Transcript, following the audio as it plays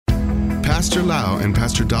Pastor Lau and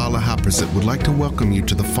Pastor Dala Haprasit would like to welcome you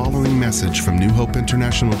to the following message from New Hope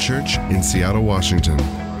International Church in Seattle, Washington.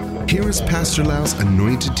 Here is Pastor Lau's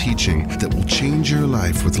anointed teaching that will change your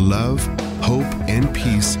life with love, hope, and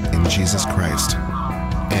peace in Jesus Christ.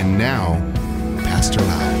 And now, Pastor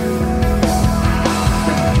Lau.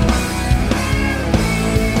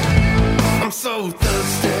 I'm so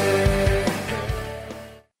thirsty.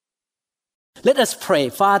 Let us pray.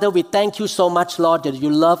 Father, we thank you so much, Lord, that you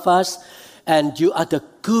love us and you are the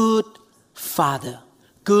good Father,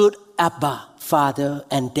 good Abba, Father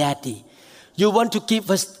and Daddy. You want to give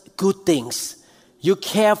us good things. You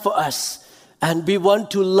care for us and we want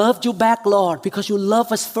to love you back, Lord, because you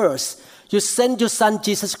love us first. You sent your Son,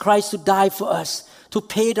 Jesus Christ, to die for us, to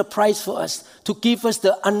pay the price for us, to give us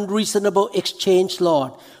the unreasonable exchange,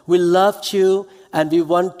 Lord. We loved you and we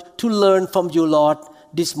want to learn from you, Lord,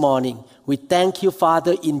 this morning. We thank you,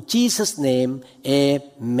 Father, in Jesus' name.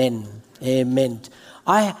 Amen. Amen.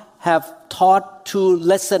 I have taught 2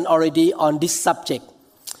 lessons already on this subject.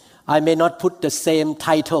 I may not put the same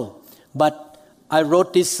title, but I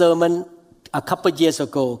wrote this sermon a couple years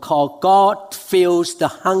ago called God Fills the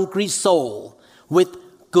Hungry Soul with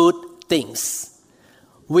Good Things.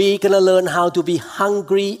 We're going to learn how to be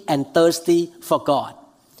hungry and thirsty for God.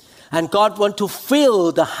 And God wants to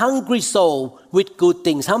fill the hungry soul with good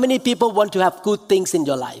things. How many people want to have good things in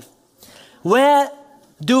your life? Where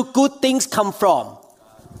do good things come from?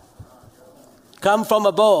 Come from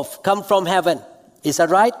above, come from heaven. Is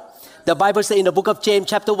that right? The Bible says in the book of James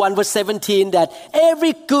chapter 1 verse 17 that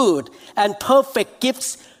every good and perfect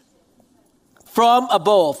gifts from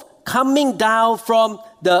above, coming down from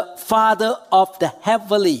the Father of the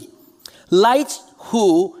heavenly lights,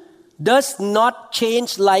 who does not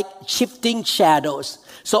change like shifting shadows.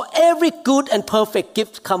 So every good and perfect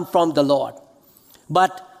gift comes from the Lord.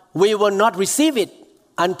 But we will not receive it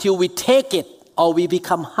until we take it or we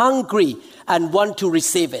become hungry and want to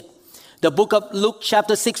receive it. The book of Luke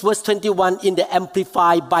chapter 6 verse 21 in the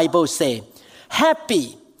Amplified Bible say,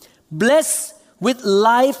 happy, blessed with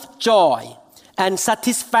life joy and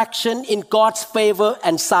satisfaction in God's favor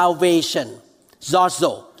and salvation.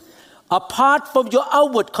 Zozo. Apart from your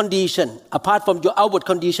outward condition,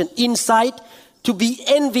 inside to be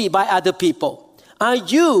envied by other people, are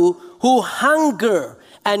you who hunger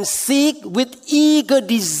and seek with eager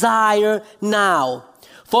desire now,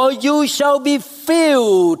 for you shall be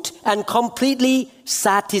filled and completely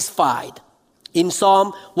satisfied. In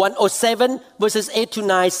Psalm 107 verses 8 to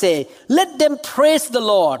 9 say, let them praise the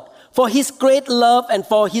Lord for his great love and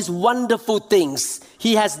for his wonderful things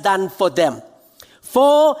he has done for them.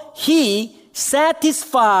 For he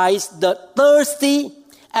satisfies the thirsty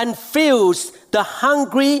and fills the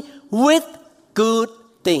hungry with good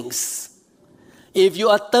things. If you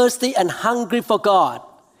are thirsty and hungry for God,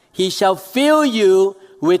 he shall fill you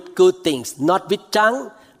with good things, not with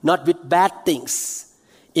junk, not with bad things.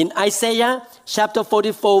 In Isaiah chapter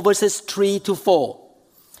 44 verses 3 to 4.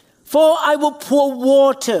 For I will pour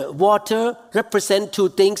water. Water represents 2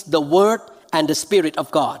 things, the word and the Spirit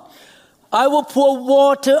of God. I will pour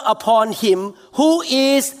water upon him who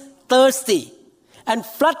is thirsty and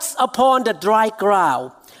floods upon the dry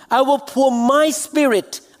ground. I will pour my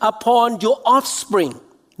Spirit upon your offspring.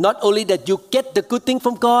 Not only that you get the good thing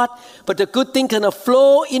from God, but the good thing can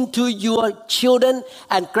flow into your children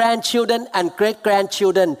and grandchildren and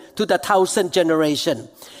great-grandchildren to the 1,000th generation.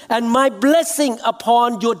 And my blessing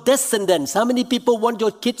upon your descendants. How many people want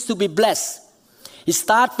your kids to be blessed? It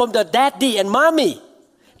starts from the daddy and mommy.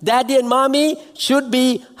 Daddy and mommy should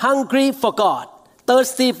be hungry for God,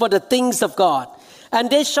 thirsty for the things of God. And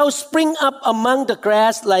they shall spring up among the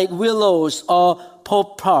grass like willows or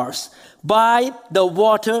poplars by the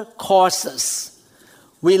water courses.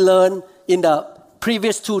 We learned in the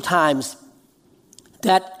previous 2 times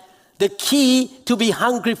that the key to be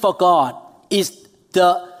hungry for God is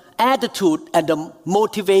the attitude and the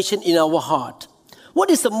motivation in our heart. What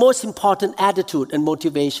is the most important attitude and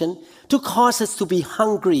motivation to cause us to be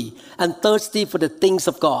hungry and thirsty for the things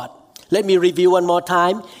of God? Let me review one more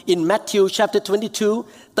time in Matthew chapter 22,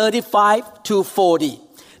 35 to 40.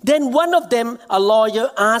 Then one of them, a lawyer,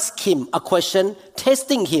 asked him a question,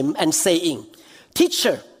 testing him and saying,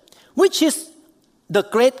 Teacher, which is the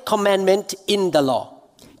great commandment in the law?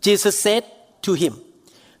 Jesus said to him,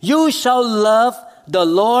 You shall love the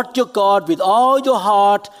Lord your God with all your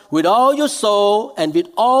heart, with all your soul, and with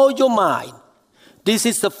all your mind. This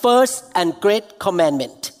is the first and great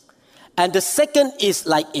commandment. And the second is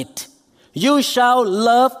like it. You shall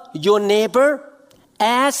love your neighbor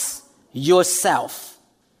as yourself.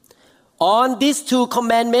 On these 2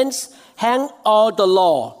 commandments hang all the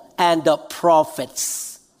law and the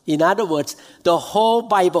prophets. In other words, the whole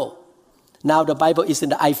Bible. Now the Bible is in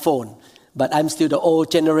the iPhone, but I'm still the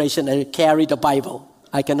old generation. I carry the Bible.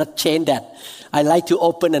 I cannot change that. I like to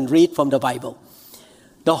open and read from the Bible.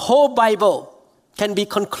 The whole Bible can be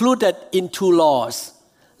concluded in 2 laws.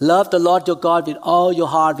 Love the Lord your God with all your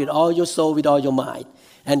heart, with all your soul, with all your mind.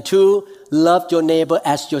 And 2, love your neighbor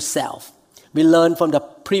as yourself. We learned from the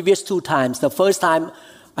previous 2 times. The first time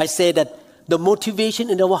I said that the motivation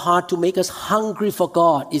in our heart to make us hungry for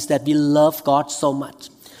God is that we love God so much.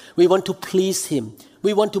 We want to please Him.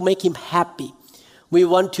 We want to make Him happy. We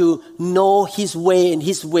want to know His way and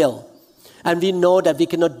His will. And we know that we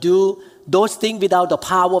cannot do those things without the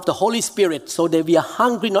power of the Holy Spirit, so that we are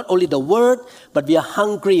hungry not only the Word, but we are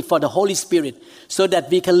hungry for the Holy Spirit, so that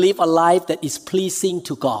we can live a life that is pleasing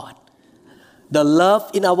to God. The love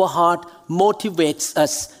in our heart motivates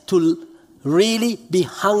us to really be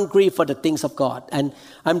hungry for the things of God. And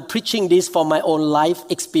I'm preaching this for my own life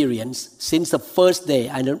experience. Since the first day,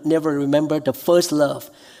 I never remember the first love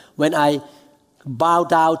when I bowed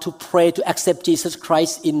down to pray to accept Jesus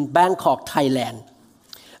Christ in Bangkok, Thailand.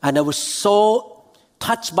 And I was so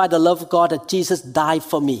touched by the love of God that Jesus died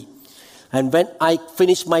for me. And when I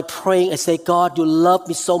finished my praying, I say, God, you love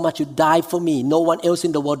me so much, you died for me. No one else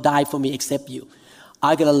in the world died for me except you.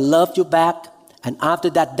 I'm going to love you back. And after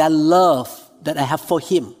that, that love that I have for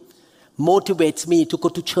Him motivates me to go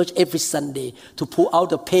to church every Sunday, to pull out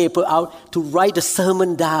the paper out, to write the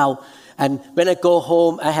sermon down. And when I go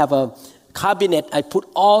home, I have a cabinet. I put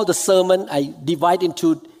all the sermon, I divide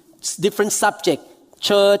into different subjects.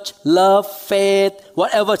 Church, love, faith,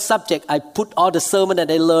 whatever subject, I put all the sermon that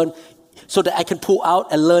I learned so that I can pull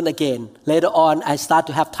out and learn again. Later on, I start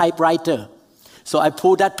to have typewriter. So I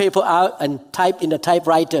pull that paper out and type in the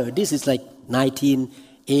typewriter. This is like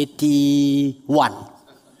 1981.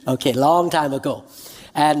 Okay, long time ago.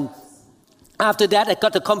 And after that, I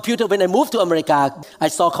got the computer. When I moved to America, I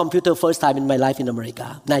saw computer first time in my life in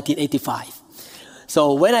America, 1985.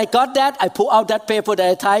 So when I got that, I pull out that paper that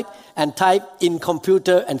I type and type in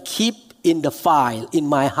computer and keep in the file in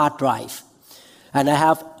my hard drive. And I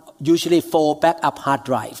have usually 4 backup hard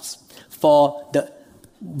drives for the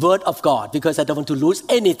Word of God because I don't want to lose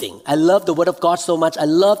anything. I love the Word of God so much. I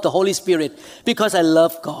love the Holy Spirit because I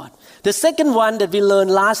love God. The second one that we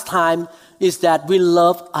learned last time is that we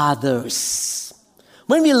love others.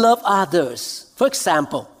 When we love others, for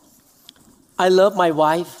example, I love my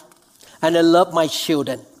wife and I love my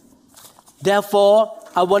children. Therefore,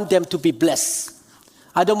 I want them to be blessed.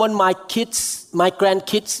 I don't want my kids, my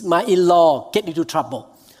grandkids, my in-law get into trouble.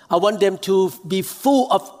 I want them to be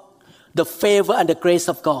full of the favor and the grace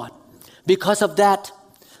of God. Because of that,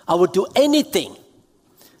 I will do anything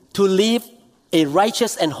to live a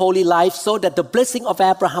righteous and holy life so that the blessing of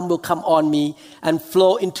Abraham will come on me and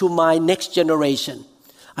flow into my next generation.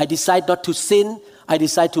 I decide not to sin. I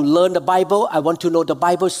decide to learn the Bible. I want to know the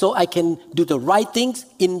Bible so I can do the right things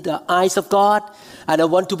in the eyes of God. And I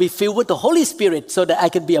want to be filled with the Holy Spirit so that I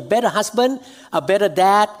can be a better husband, a better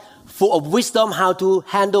dad, full of wisdom how to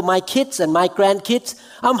handle my kids and my grandkids.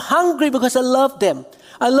 I'm hungry because I love them.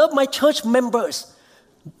 I love my church members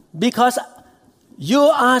because you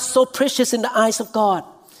are so precious in the eyes of God.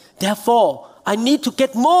 Therefore, I need to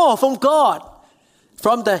get more from God,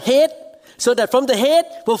 from the head, so that from the head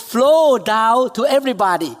will flow down to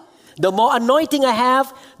everybody. The more anointing I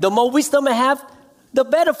have, the more wisdom I have, the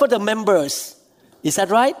better for the members. Is that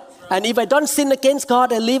right? And if I don't sin against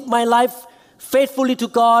God, I live my life faithfully to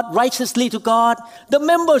God, righteously to God, the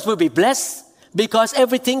members will be blessed because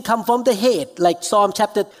everything comes from the head. Like Psalm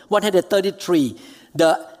chapter 133,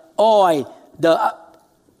 the oil, the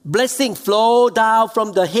blessing flow down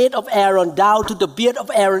from the head of Aaron, down to the beard of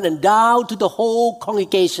Aaron, and down to the whole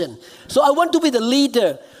congregation. So I want to be the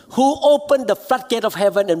leader who open the floodgate of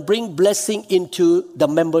heaven and bring blessing into the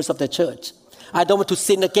members of the church. I don't want to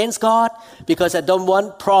sin against God because I don't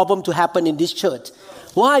want problem to happen in this church.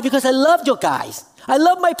 Why? Because I love you guys. I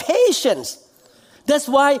love my patience. That's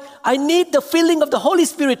why I need the filling of the Holy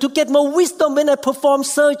Spirit to get more wisdom when I perform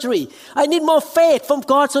surgery. I need more faith from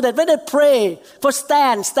God so that when I pray for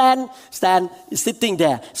Stan is sitting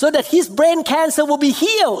there, so that his brain cancer will be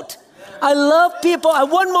healed. I love people. I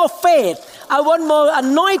want more faith. I want more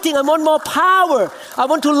anointing. I want more power. I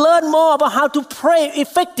want to learn more about how to pray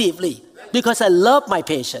effectively because I love my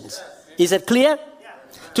patients. Is it clear?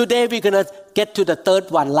 Today we're going to get to the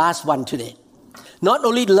third one, last one today. Not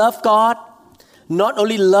only love God, not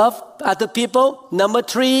only love other people. Number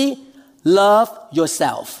 3, love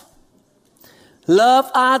yourself.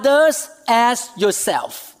 Love others as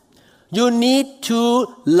yourself. You need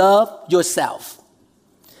to love yourself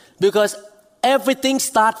because everything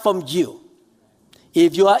starts from you.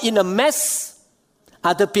 If you are in a mess,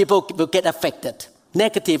 other people will get affected,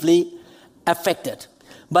 negatively affected.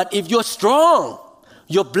 But if you're strong,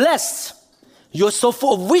 you're blessed, you're so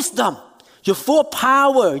full of wisdom, you're full of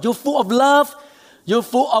power, you're full of love, you're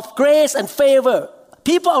full of grace and favor,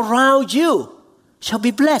 people around you shall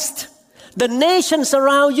be blessed. The nations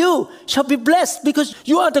around you shall be blessed because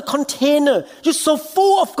you are the container. You're so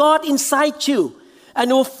full of God inside you,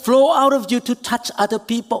 and it will flow out of you to touch other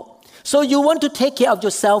people. So you want to take care of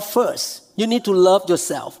yourself first. You need to love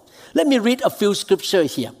yourself. Let me read a few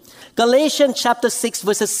scriptures here. Galatians chapter 6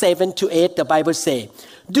 verses 7 to 8, the Bible says,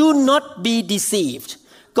 "Do not be deceived.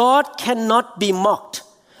 God cannot be mocked.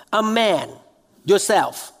 A man,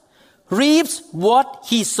 yourself, reaps what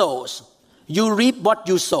he sows. You reap what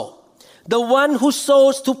you sow. The one who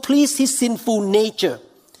sows to please his sinful nature,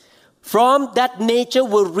 from that nature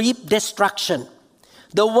will reap destruction.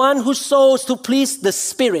 The one who sows to please the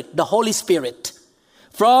Spirit, the Holy Spirit,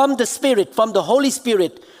 from the Holy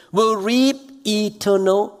Spirit, will reap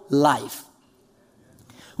eternal life."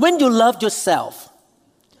 When you love yourself,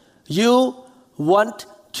 you want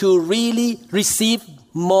to really receive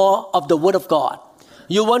more of the Word of God.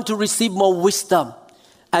 You want to receive more wisdom,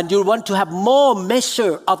 and you want to have more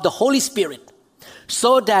measure of the Holy Spirit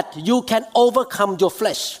so that you can overcome your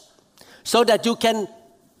flesh, so that you can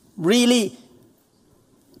really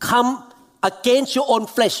come against your own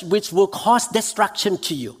flesh, which will cause destruction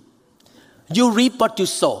to you. You reap what you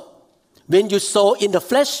sow. When you sow in the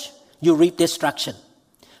flesh, you reap destruction.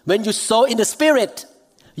 When you sow in the Spirit,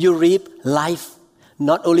 you reap life,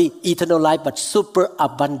 not only eternal life, but super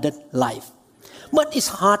abundant life. But it's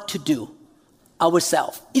hard to do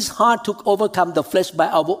ourselves. It's hard to overcome the flesh by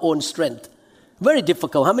our own strength. Very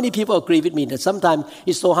difficult. How many people agree with me that sometimes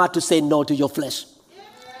it's so hard to say no to your flesh?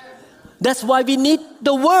 That's why we need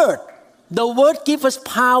the Word. The Word gives us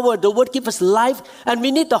power. The Word gives us life. And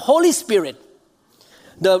we need the Holy Spirit.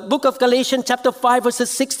 The book of Galatians chapter 5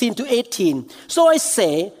 verses 16 to 18. "So I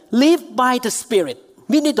say, live by the Spirit."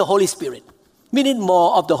 We need the Holy Spirit. We need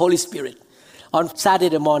more of the Holy Spirit. On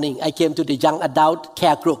Saturday morning, I came to the young adult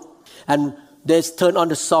care group. And they turned on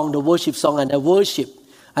the song, the worship song, and I worship.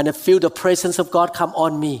 And I feel the presence of God come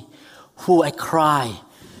on me. I cry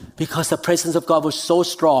because the presence of God was so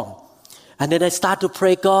strong. And then I start to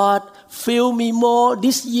pray, "God, fill me more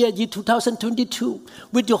this year 2022,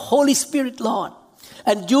 with your Holy Spirit, Lord.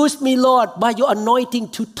 And use me, Lord, by your anointing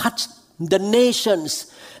to touch the nations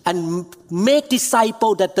and make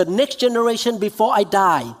disciples that the next generation before I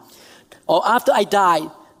die, or after I die,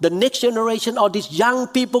 the next generation or these young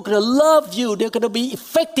people are going to love you. They're going to be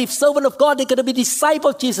effective servants of God. They're going to be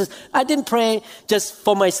disciples of Jesus." I didn't pray just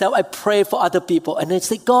for myself. I pray for other people. And I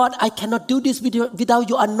say, "God, I cannot do this without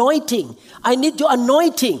your anointing. I need your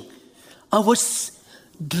anointing." I was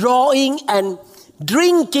drawing and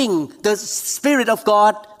drinking the Spirit of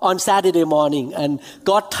God on Saturday morning, and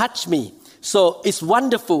God touched me. So it's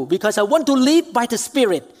wonderful because I want to live by the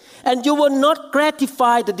Spirit. And you will not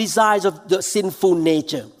gratify the desires of the sinful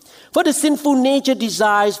nature. For the sinful nature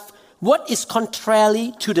desires what is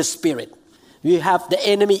contrary to the Spirit. You have the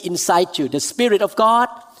enemy inside you, the Spirit of God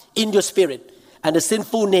in your spirit. And the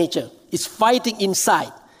sinful nature is fighting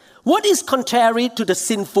inside. What is contrary to the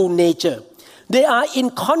sinful nature? They are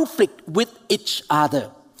in conflict with each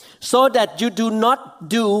other, so that you do not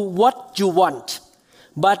do what you want.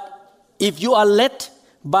 But if you are led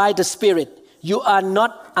by the Spirit, you are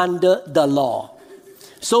not under the law.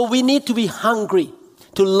 So we need to be hungry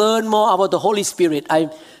to learn more about the Holy Spirit. I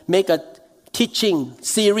make a teaching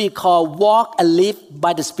series called Walk and Live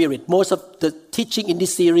by the Spirit. Most of the teaching in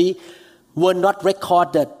this series were not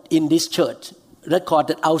recorded in this church,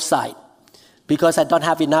 recorded outside, because I don't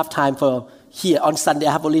have enough time for here on Sunday.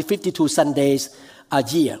 I have only 52 Sundays a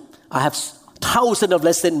year. I have thousands of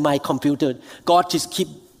lessons in my computer. God just keep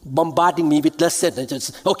bombarding me with lessons. I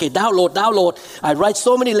just, okay, download. I write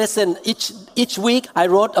so many lessons. Each week I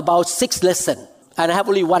wrote about 6 lessons. And I have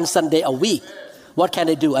only one Sunday a week. What can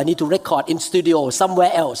I do? I need to record in studio or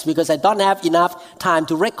somewhere else because I don't have enough time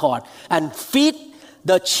to record. And feed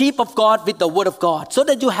the sheep of God with the Word of God so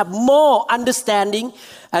that you have more understanding.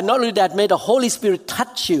 And not only that, may the Holy Spirit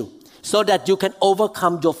touch you so that you can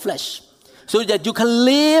overcome your flesh. So that you can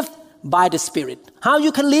live by the Spirit. How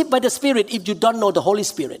you can live by the Spirit if you don't know the Holy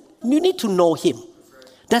Spirit? You need to know Him.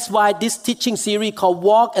 That's why this teaching series called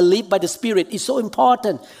Walk and Live by the Spirit is so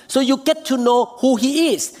important. So you get to know who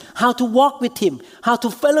He is, how to walk with Him, how to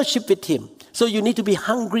fellowship with Him. So you need to be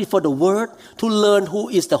hungry for the Word to learn who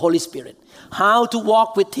is the Holy Spirit, how to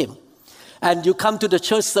walk with Him. And you come to the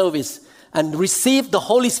church service and receive the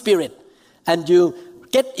Holy Spirit and you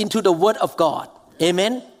get into the Word of God.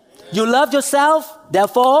 Amen? You love yourself,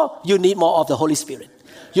 therefore you need more of the Holy Spirit.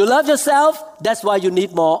 You love yourself, that's why you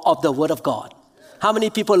need more of the Word of God. How many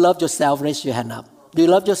people love yourself? Raise your hand up. Do you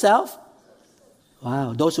love yourself?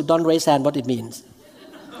 Wow, those who don't raise hand, what it means.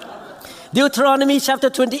 Deuteronomy chapter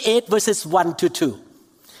 28 verses 1 to 2.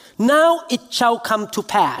 Now it shall come to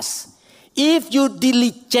pass, if you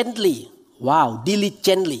diligently,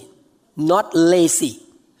 not lazy,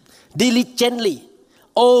 diligently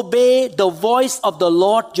obey the voice of the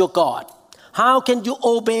Lord your God. How can you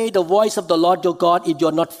obey the voice of the Lord your God if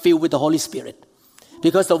you're not filled with the Holy Spirit?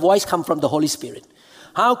 Because the voice comes from the Holy Spirit.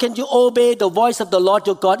 How can you obey the voice of the Lord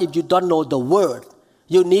your God if you don't know the Word?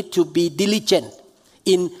 You need to be diligent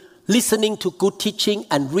in listening to good teaching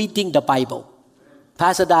and reading the Bible.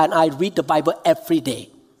 Pastor Da and I read the Bible every day.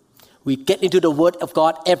 We get into the Word of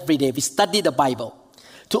God every day. We study the Bible.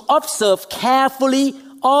 To observe carefully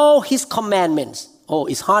all His commandments. Oh,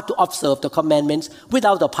 it's hard to observe the commandments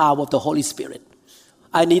without the power of the Holy Spirit.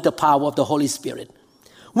 I need the power of the Holy Spirit.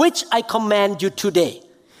 Which I command you today,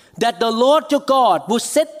 that the Lord your God will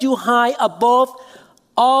set you high above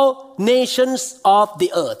all nations of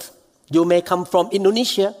the earth. You may come from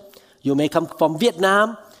Indonesia. You may come from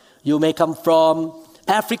Vietnam. You may come from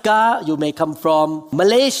Africa. You may come from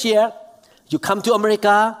Malaysia. You come to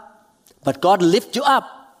America. But God lifts you up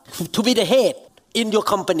to be the head in your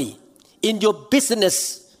company, in your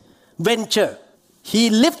business venture. He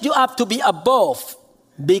lifts you up to be above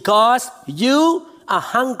because you are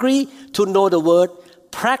hungry to know the Word,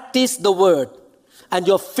 practice the Word, and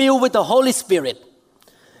you're filled with the Holy Spirit.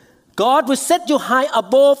 God will set you high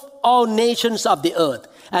above all nations of the earth.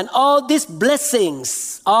 And all these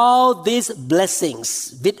blessings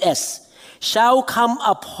with S, shall come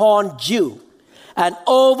upon you and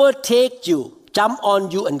overtake you, jump on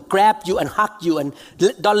you and grab you and hug you and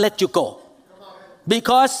don't let you go.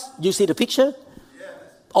 Because, you see the picture?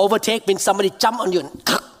 Overtake means somebody jump on you and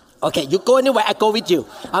okay, you go anywhere, I go with you.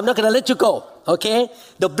 I'm not going to let you go, okay?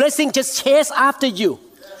 The blessing just chase after you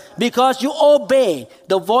because you obey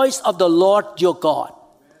the voice of the Lord your God.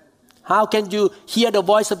 How can you hear the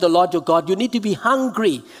voice of the Lord your God? You need to be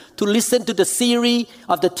hungry to listen to the series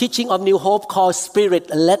of the teaching of New Hope called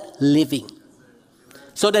Spirit-led Living.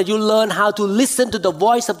 So that you learn how to listen to the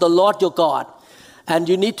voice of the Lord your God. And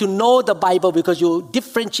you need to know the Bible because you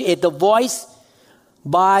differentiate the voice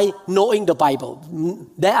by knowing the Bible.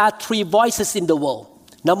 There are 3 voices in the world.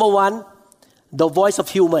 Number 1, the voice of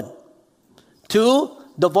human. 2,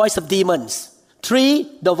 the voice of demons.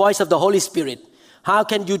 3, the voice of the Holy Spirit. How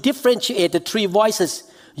can you differentiate the 3 voices?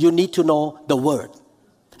 You need to know the Word.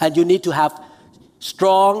 And you need to have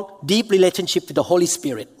strong, deep relationship with the Holy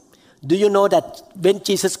Spirit. Do you know that when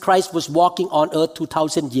Jesus Christ was walking on earth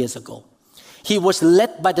 2,000 years ago, He was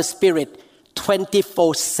led by the Spirit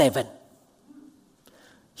 24/7.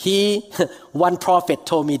 One prophet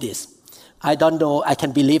told me this. I don't know I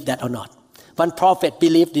can believe that or not. One prophet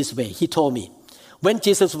believed this way. He told me, when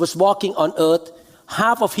Jesus was walking on earth,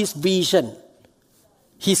 half of His vision,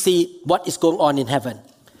 He see what is going on in heaven.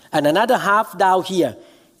 And another half down here,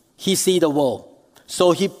 He see the world.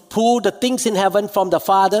 So He pulled the things in heaven from the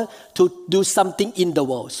Father to do something in the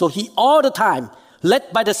world. So He all the time,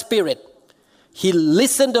 led by the Spirit, He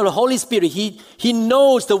listened to the Holy Spirit. He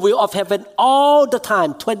knows the will of heaven all the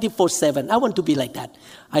time, 24/7. I want to be like that.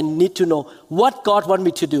 I need to know what God wants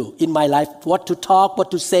me to do in my life, what to talk,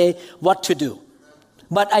 what to say, what to do.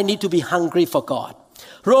 But I need to be hungry for God.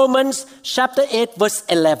 Romans chapter 8 verse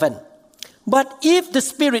 11. But if the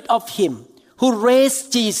Spirit of Him who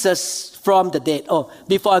raised Jesus from the dead. Oh,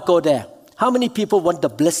 before I go there, how many people want the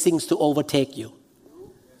blessings to overtake you?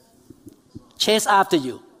 Chase after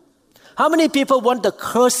you. How many people want the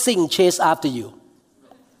cursing chase after you?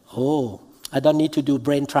 Oh, I don't need to do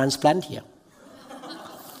brain transplant here.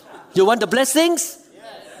 You want the blessings?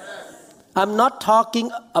 Yes. I'm not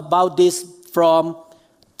talking about this from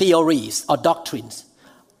theories or doctrines.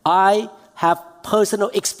 I have personal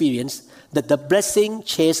experience that the blessing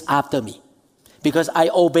chase after me because I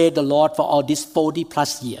obeyed the Lord for all these 40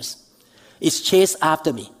 plus years. It's chased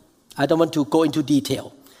after me. I don't want to go into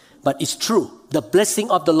detail, but it's true. The blessing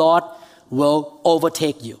of the Lord will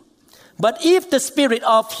overtake you. But if the Spirit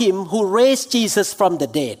of Him who raised Jesus from the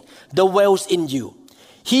dead dwells in you,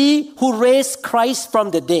 He who raised Christ from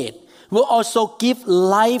the dead will also give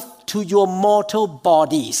life to your mortal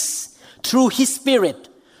bodies through His Spirit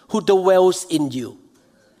who dwells in you.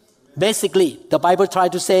 Basically, the Bible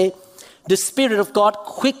tries to say, the Spirit of God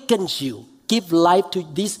quickens you, give life to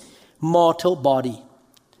this mortal body.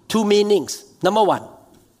 2 meanings. Number 1,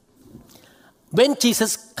 when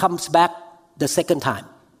Jesus comes back the second time,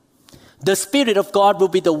 the Spirit of God will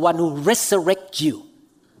be the one who resurrects you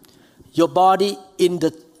your body in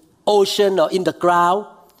the ocean or in the ground,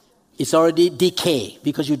 it's already decay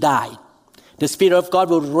because you died. The Spirit of God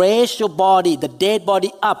will raise your body, the dead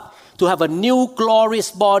body, up to have a new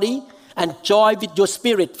glorious body and joy with your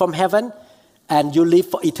spirit from heaven, and you live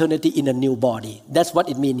for eternity in a new body. That's what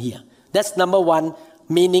it means here. That's number one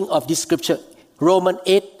meaning of this scripture, Romans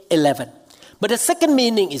 8:11. But the second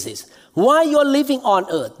meaning is this: while you're living on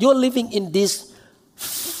earth, you're living in this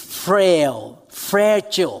fragile,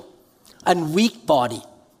 and weak body.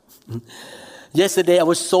 Yesterday I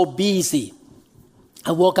was so busy.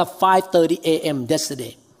 I woke up 5:30 a.m.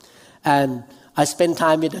 yesterday, and I spent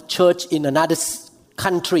time with the church in another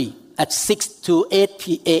country at 6 to 8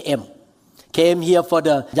 a.m. Came here for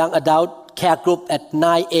the young adult care group at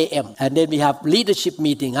 9 a.m. And then we have leadership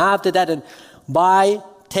meeting. After that, and by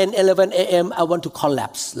 10, 11 a.m., I want to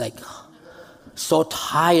collapse. Like, so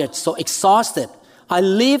tired, so exhausted. I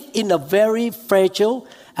live in a very fragile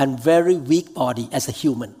and very weak body as a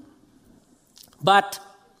human. But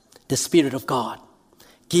the Spirit of God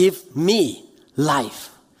give me life,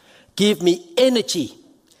 give me energy,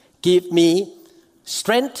 give me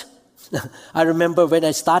strength. I remember when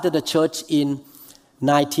I started the church in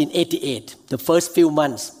 1988, the first few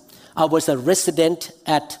months, I was a resident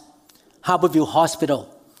at Harborview Hospital.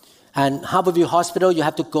 And Harborview Hospital, you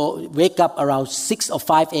have to wake up around 6 or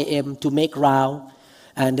 5 a.m. to make round.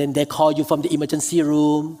 And then they call you from the emergency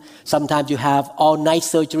room. Sometimes you have all-night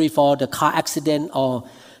surgery for the car accident or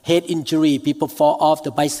head injury. People fall off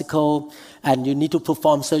the bicycle and you need to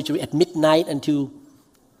perform surgery at midnight until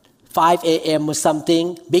 5 a.m. or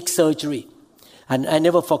something, big surgery. And I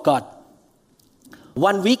never forgot.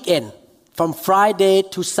 One weekend, from Friday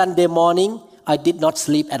to Sunday morning, I did not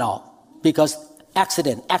sleep at all because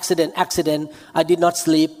accident. I did not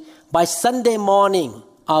sleep. By Sunday morning,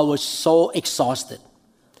 I was so exhausted.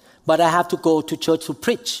 But I have to go to church to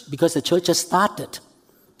preach because the church just started,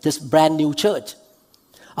 this brand new church.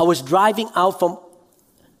 I was driving out from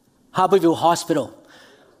Harborview Hospital.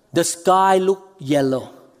 The sky looked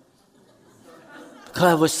yellow because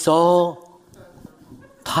I was so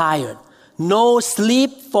tired. No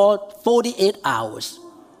sleep for 48 hours.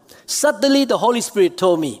 Suddenly the Holy Spirit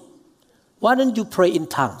told me, why don't you pray in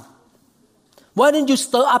tongues? Why don't you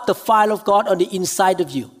stir up the fire of God on the inside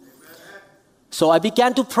of you? So I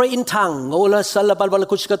began to pray in tongues. I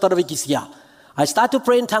started to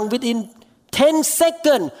pray in tongues. Within 10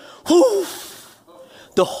 seconds,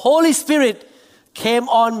 the Holy Spirit came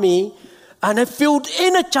on me and I felt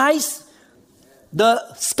energized.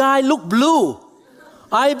 The sky looked blue.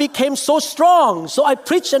 I became so strong. So I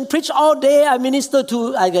preached all day. I ministered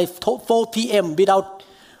to 4 p.m. without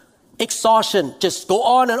exhaustion. Just go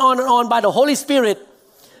on and on and on by the Holy Spirit.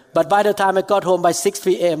 But by the time I got home by 6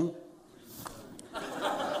 p.m.,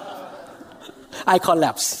 I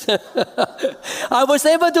collapsed. I was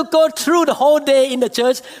able to go through the whole day in the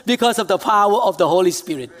church because of the power of the Holy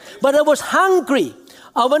Spirit. But I was hungry.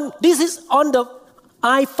 This is on the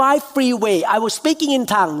I-5 freeway. I was speaking in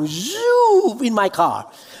tongues in my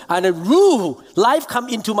car. And life come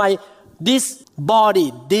into this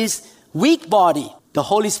body, this weak body. The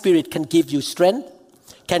Holy Spirit can give you strength,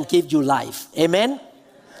 can give you life. Amen?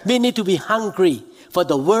 We need to be hungry for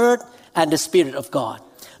the Word and the Spirit of God.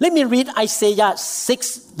 Let me read Isaiah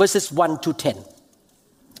 6 verses 1 to 10.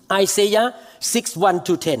 Isaiah 6, 1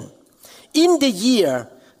 to 10. In the year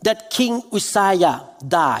that King Uzziah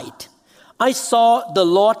died, I saw the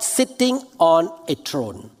Lord sitting on a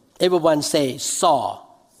throne. Everyone say, saw.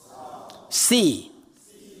 See.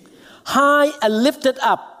 High and lifted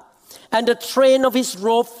up, and the train of his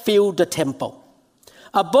robe filled the temple.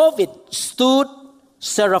 Above it stood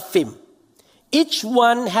seraphim. Each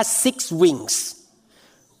one has 6 wings.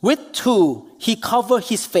 With 2 he covered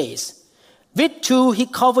his face. With 2 he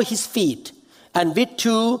covered his feet. And with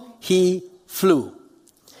 2 he flew.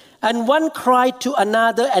 And one cried to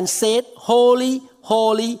another and said, Holy,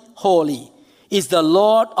 holy, holy is the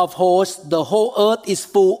Lord of hosts. The whole earth is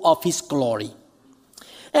full of his glory.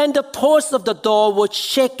 And the posts of the door were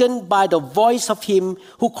shaken by the voice of him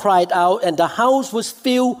who cried out, and the house was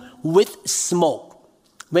filled with smoke.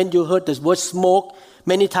 When you heard the word smoke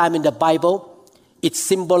many times in the Bible, it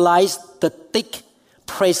symbolized the thick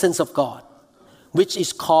presence of God, which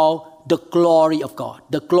is called the glory of God.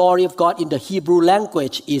 The glory of God in the Hebrew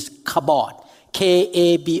language is kabod,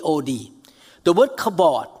 K-A-B-O-D. The word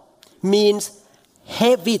kabod means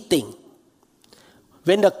heavy thing.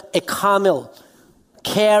 When a camel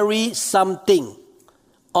carry something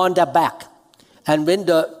on their back, and when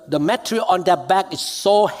the material on their back is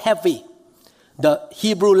so heavy, the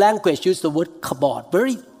Hebrew language uses the word kabod,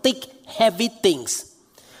 very thick, heavy things.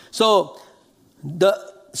 So the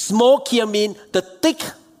smoke here means the thick,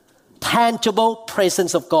 tangible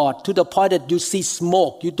presence of God, to the point that you see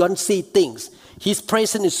smoke, you don't see things. His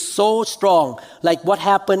presence is so strong, like what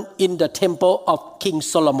happened in the temple of King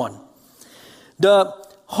Solomon. The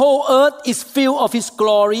whole earth is filled of His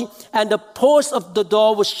glory, and the posts of the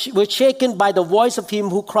door were shaken by the voice of Him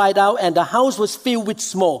who cried out, and the house was filled with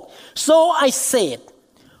smoke. So I said,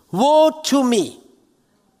 woe to me,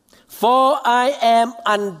 for I am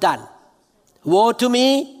undone. Woe to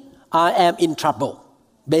me, I am in trouble.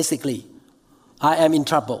 Basically, I am in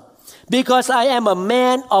trouble. Because I am a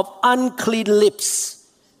man of unclean lips,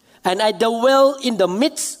 and I dwell in the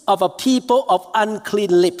midst of a people of unclean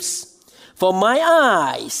lips. For my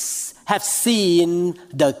eyes have seen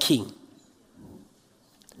the King.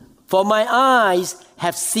 For my eyes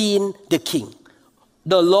have seen the King,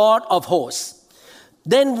 the Lord of hosts.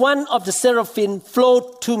 Then one of the seraphim flew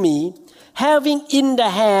to me, having in the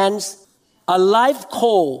hands a live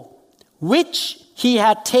coal, which he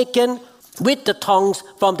had taken with the tongs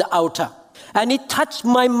from the altar. And he touched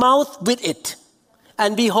my mouth with it.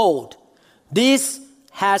 And behold, this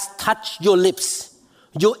has touched your lips.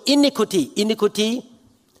 Your iniquity. Iniquity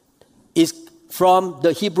is from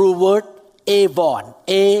the Hebrew word avon,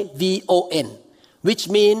 A-V-O-N, which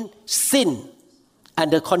means sin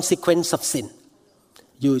and the consequence of sin.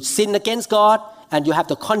 You sin against God and you have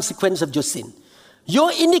the consequence of your sin.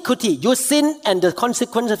 Your iniquity, your sin and the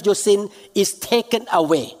consequence of your sin is taken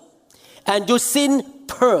away. And your sin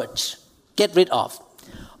purged, get rid of.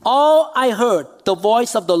 All I heard the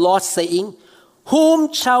voice of the Lord saying,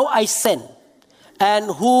 whom shall I send? And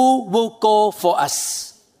who will go for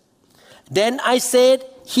us? Then I said,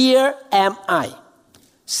 here am I,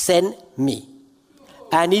 send me.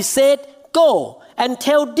 And He said, go and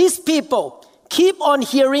tell these people, keep on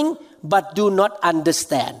hearing, but do not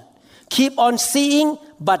understand. Keep on seeing,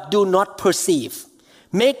 but do not perceive.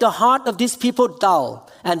 Make the heart of these people dull,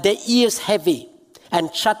 and their ears heavy,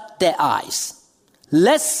 and shut their eyes,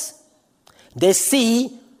 lest they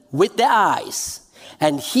see with their eyes,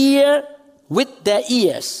 and hear with their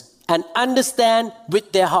ears, and understand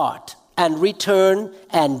with their heart, and return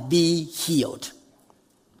and be healed.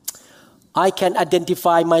 I can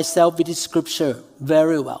identify myself with this scripture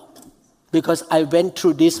very well, because I went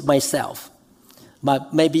through this myself,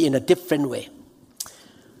 but maybe in a different way.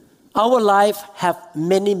 Our life have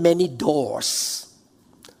many, many doors.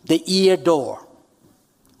 The ear door.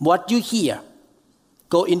 What you hear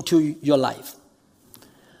go into your life.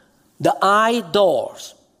 The eye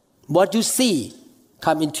doors. What you see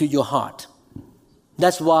come into your heart.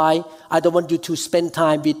 That's why I don't want you to spend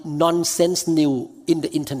time with nonsense news in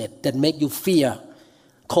the internet that make you fear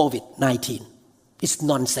COVID-19. It's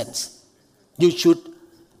nonsense. You should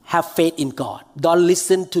have faith in God. Don't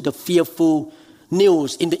listen to the fearful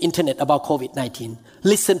news in the internet about COVID-19.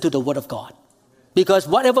 Listen to the Word of God. Because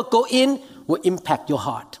whatever go in will impact your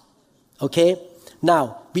heart. Okay?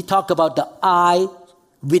 Now, we talk about the eye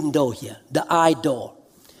window here, the eye door.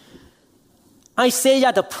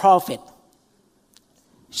 Isaiah the prophet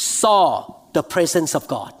saw the presence of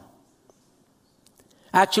God.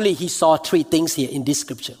 Actually, he saw three things here in this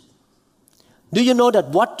scripture. Do you know that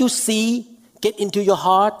what you see get into your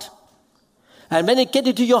heart? And when it gets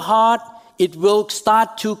into your heart, it will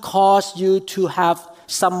start to cause you to have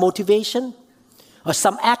some motivation or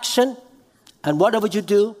some action. And whatever you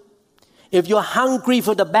do, if you're hungry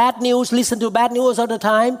for the bad news, listen to bad news all the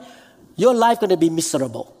time, your life is going to be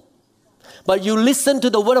miserable. But you listen to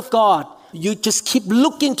the Word of God, you just keep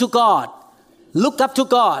looking to God, look up to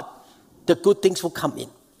God, the good things will come in.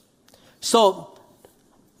 So,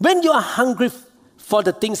 when you are hungry for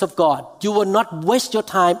the things of God, you will not waste your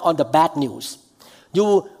time on the bad news.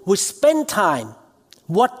 You will spend time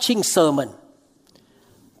watching sermon,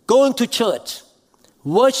 going to church,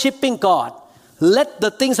 worshiping God. Let the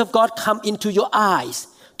things of God come into your eyes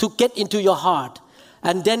to get into your heart,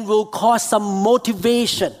 and then will cause some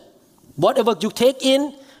motivation. Whatever you take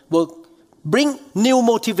in will bring new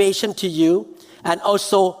motivation to you, and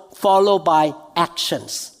also followed by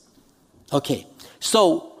actions. Okay,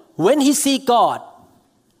 so when he see God,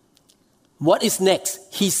 what is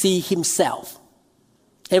next? He see himself.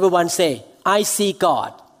 Everyone say, I see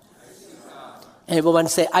God. Everyone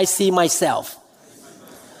say, I see myself.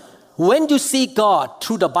 When you see God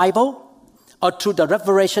through the Bible or through the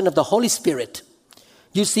revelation of the Holy Spirit,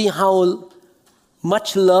 you see how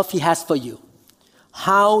much love He has for you,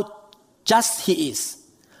 how just He is,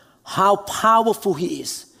 how powerful He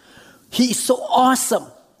is. He is so awesome.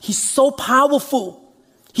 He's so powerful.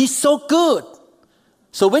 He's so good.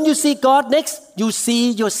 So when you see God next, you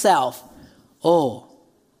see yourself. Oh,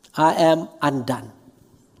 I am undone.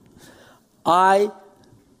 I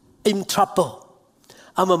in trouble.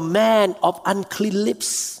 I'm a man of unclean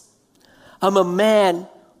lips. I'm a man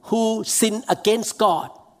who sinned against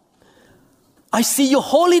God. I see your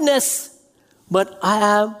holiness, but I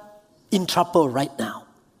am in trouble right now.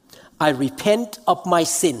 I repent of my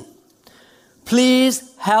sin.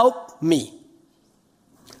 Please help me.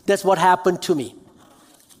 That's what happened to me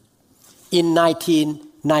in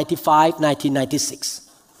 1995, 1996.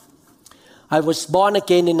 I was born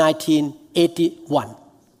again in 1981.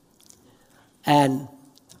 And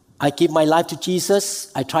I gave my life to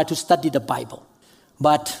Jesus. I tried to study the Bible.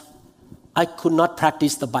 But I could not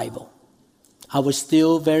practice the Bible. I was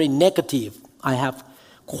still very negative. I have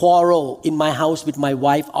quarrel in my house with my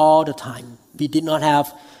wife all the time. We did not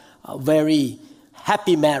have a very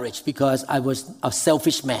happy marriage because I was a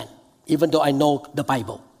selfish man, even though I know the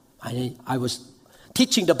Bible. I was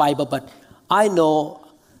teaching the Bible, but I know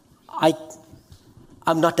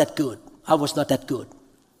I'm not that good. I was not that good.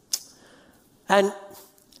 And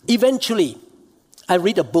eventually, I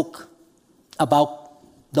read a book about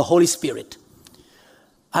the Holy Spirit.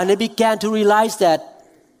 And I began to realize that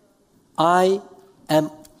I am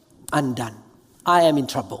undone. I am in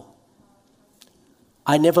trouble.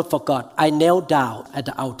 I never forgot. I knelt down at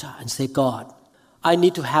the altar and said, God, I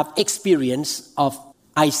need to have experience of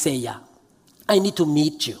Isaiah. I need to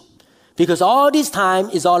meet you. Because all this time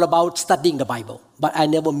is all about studying the Bible. But I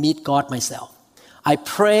never meet God myself. I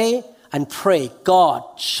pray and pray, God,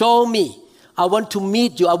 show me. I want to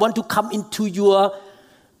meet you. I want to come into your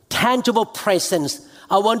tangible presence.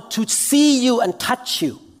 I want to see you and touch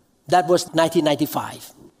you. That was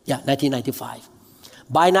 1995. Yeah, 1995.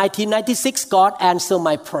 By 1996, God answered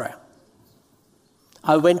my prayer.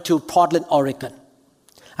 I went to Portland, Oregon,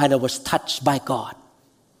 and I was touched by God.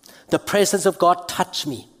 The presence of God touched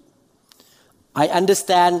me. I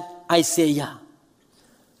understand Isaiah.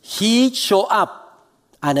 He showed up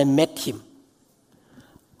and I met him.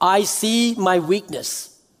 I see my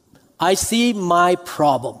weakness. I see my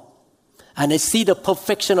problem. And I see the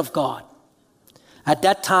perfection of God. At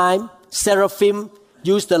that time, Seraphim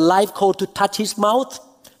used the life coal to touch his mouth.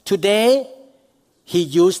 Today, he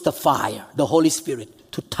used the fire, the Holy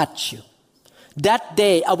Spirit, to touch you. That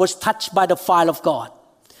day, I was touched by the fire of God.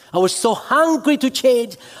 I was so hungry to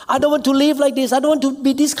change. I don't want to live like this. I don't want to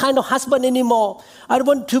be this kind of husband anymore. I don't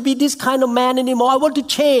want to be this kind of man anymore. I want to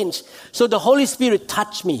change. So the Holy Spirit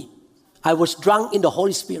touched me. I was drunk in the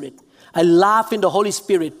Holy Spirit. I laughed in the Holy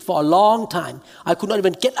Spirit for a long time. I could not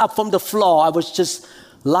even get up from the floor. I was just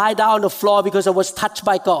lie down on the floor because I was touched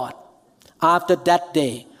by God. After that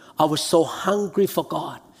day, I was so hungry for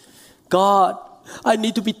God. God, I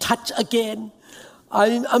need to be touched again.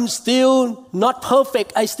 I'm still not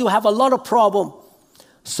perfect. I still have a lot of problems.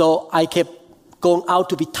 So I kept going out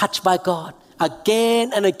to be touched by God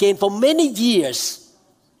again and again for many years.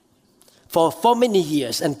 For many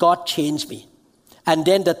years. And God changed me. And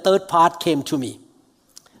then the third part came to me.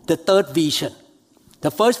 The third vision.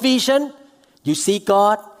 The first vision, you see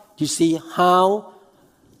God, you see how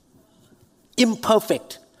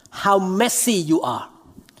imperfect, how messy you are,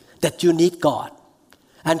 that you need God.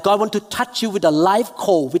 And God wants to touch you with the life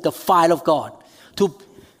coal, with the fire of God, to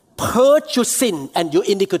purge your sin and your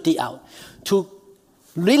iniquity out, to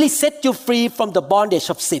really set you free from the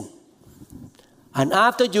bondage of sin. And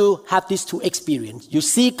after you have these two experiences, you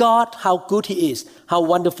see God, how good He is, how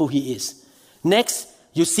wonderful He is. Next,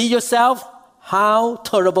 you see yourself, how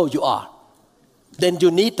terrible you are. Then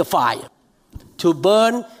you need the fire to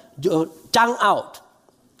burn your junk out.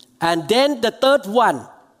 And then the third one,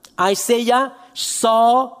 Isaiah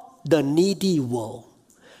saw the needy world.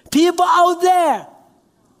 People out there,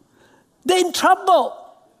 they're in trouble.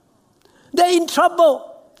 They're in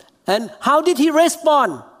trouble. And how did he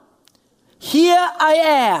respond? Here I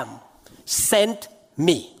am, sent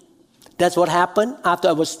me. That's what happened after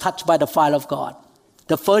I was touched by the fire of God.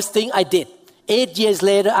 The first thing I did, 8 years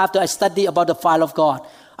later after I studied about the fire of God,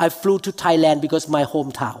 I flew to Thailand because my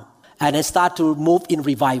hometown. And I started to move in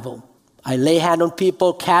revival. I lay hand on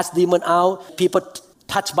people, cast demons out, people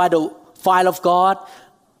touched by the fire of God.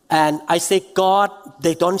 And I say, God,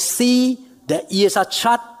 they don't see, their ears are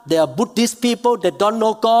shut, they are Buddhist people, they don't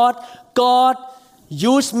know God. God,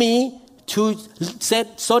 use me to say,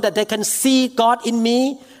 so that they can see God in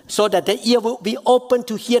me, so that their ear will be open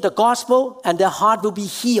to hear the gospel and their heart will be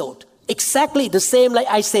healed. Exactly the same like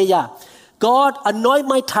Isaiah. God, anoint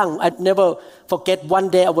my tongue. I never forget one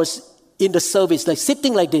day I was in the service, like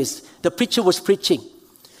sitting like this. The preacher was preaching.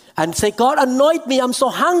 And say, God, anoint me. I'm so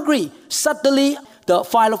hungry. Suddenly, the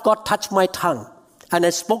fire of God touched my tongue. And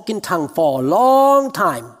I spoke in tongue for a long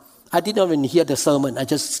time. I didn't even hear the sermon. I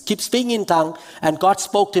just keep speaking in tongue. And God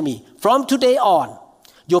spoke to me. From today on,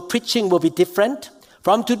 your preaching will be different.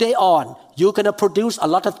 From today on, you're going to produce a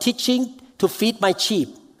lot of teaching to feed my sheep.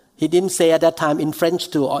 He didn't say at that time in French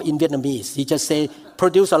too or in Vietnamese. He just said,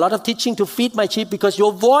 produce a lot of teaching to feed my sheep because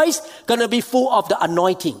your voice going to be full of the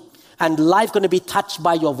anointing and life going to be touched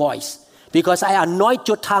by your voice because I anoint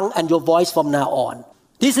your tongue and your voice from now on.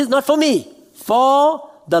 This is not for me, for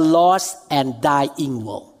the lost and dying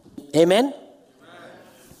world. Amen?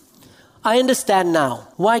 I understand now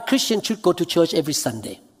why Christians should go to church every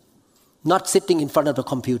Sunday, not sitting in front of the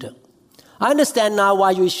computer. I understand now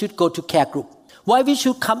why we should go to care group, why we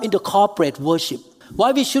should come into corporate worship,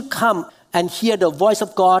 why we should come and hear the voice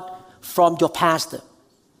of God from your pastor.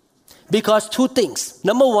 Because two things.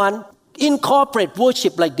 Number one, in corporate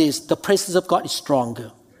worship like this, the presence of God is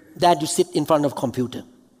stronger than you sit in front of a computer.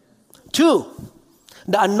 Two,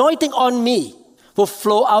 the anointing on me will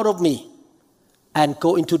flow out of me and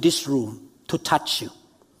go into this room to touch you.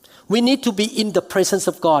 We need to be in the presence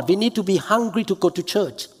of God. We need to be hungry to go to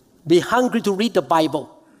church, be hungry to read the Bible.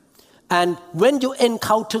 And when you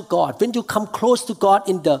encounter God, when you come close to God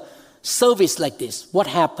in the service like this, what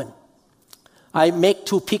happened? I make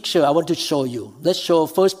two pictures I want to show you. Let's show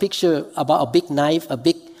first picture about a big knife, a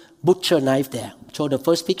big butcher knife there. Show the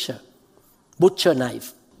first picture. Butcher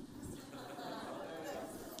knife.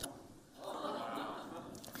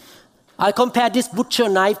 I compare this butcher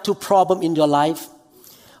knife to problem in your life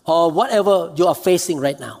or whatever you are facing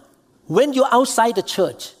right now. When you're outside the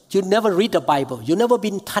church, you never read the Bible. You've never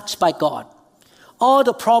been touched by God. All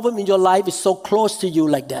the problem in your life is so close to you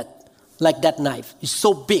like that knife. It's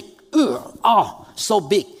so big. So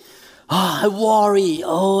big. I worry.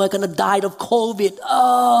 I'm going to die of COVID.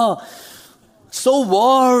 So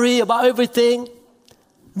worry about everything.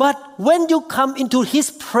 But when you come into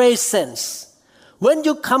His presence, when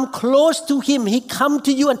you come close to Him, He come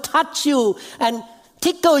to you and touch you and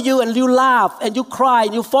tickle you and you laugh and you cry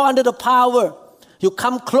and you fall under the power. You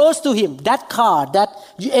come close to Him. That car, that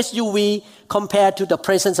SUV compared to the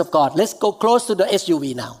presence of God. Let's go close to the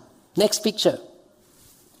SUV now. Next picture.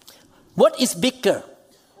 What is bigger?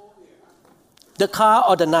 The car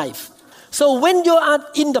or the knife? So when you are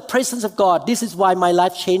in the presence of God, this is why my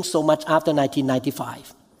life changed so much after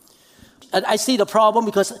 1995. And I see the problem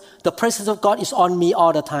because the presence of God is on me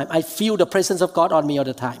all the time. I feel the presence of God on me all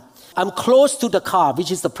the time. I'm close to the car,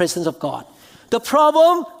 which is the presence of God. The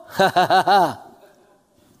problem,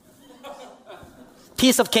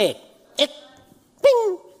 piece of cake.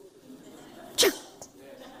 Bing.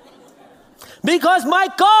 Because my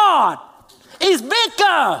God is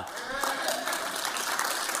bigger.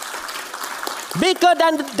 Bigger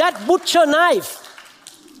than that butcher knife.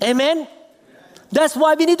 Amen? That's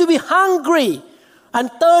why we need to be hungry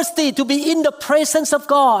and thirsty to be in the presence of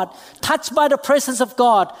God, touched by the presence of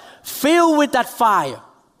God, filled with that fire.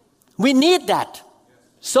 We need that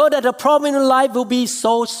so that the problem in life will be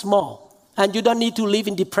so small and you don't need to live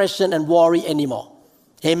in depression and worry anymore.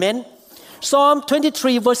 Amen? Psalm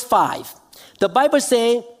 23 verse 5. The Bible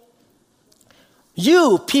says,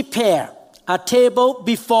 you prepare a table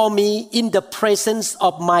before me in the presence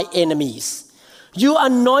of my enemies. You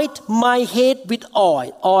anoint my head with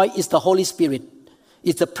oil. Oil is the Holy Spirit.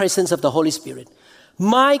 It's the presence of the Holy Spirit.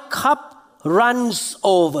 My cup runs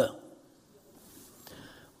over.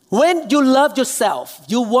 When you love yourself,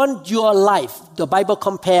 you want your life. The Bible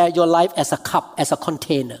compares your life as a cup, as a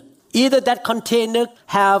container. Either that container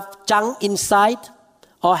have junk inside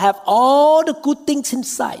or have all the good things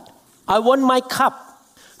inside. I want my cup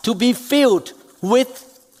to be filled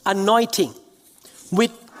with anointing,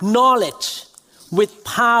 with knowledge, with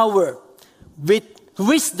power, with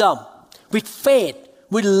wisdom, with faith,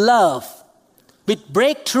 with love, with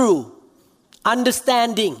breakthrough,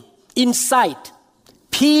 understanding, insight,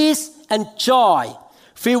 peace and joy,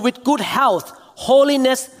 filled with good health,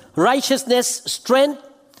 holiness, righteousness, strength.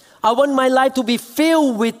 I want my life to be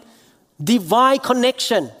filled with divine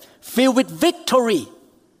connection, filled with victory.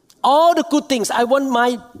 All the good things. I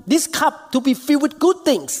want this cup to be filled with good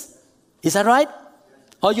things. Is that right?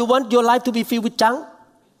 Or you want your life to be filled with junk,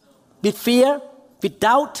 with fear, with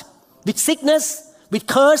doubt, with sickness, with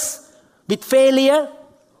curse, with failure?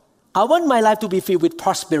 I want my life to be filled with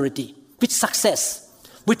prosperity, with success,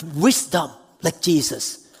 with wisdom like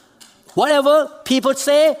Jesus. Whatever people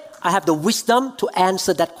say, I have the wisdom to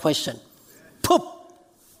answer that question. Poof,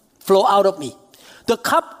 flow out of me. The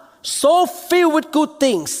cup so filled with good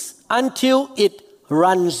things until it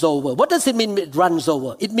runs over. What does it mean it runs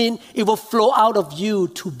over? It means it will flow out of you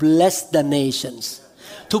to bless the nations,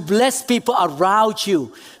 to bless people around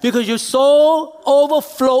you, because you're so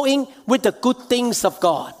overflowing with the good things of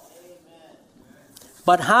God.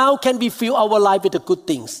 But how can we fill our life with the good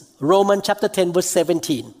things? Romans chapter 10 verse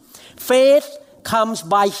 17. Faith comes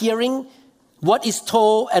by hearing. What is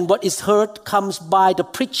told and what is heard comes by the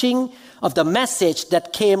preaching of the message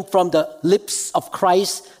that came from the lips of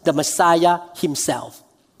Christ, the Messiah himself.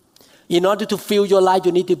 In order to fill your life,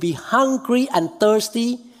 you need to be hungry and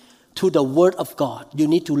thirsty to the Word of God. You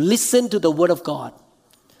need to listen to the Word of God.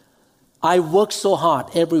 I work so hard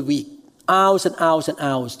every week, hours and hours and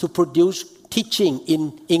hours, to produce teaching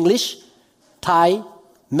in English, Thai,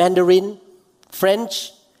 Mandarin,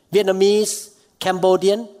 French, Vietnamese,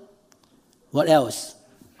 Cambodian. What else?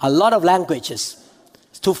 A lot of languages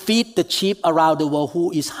to feed the sheep around the world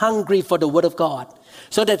who is hungry for the Word of God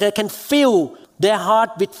so that they can fill their heart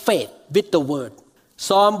with faith, with the Word.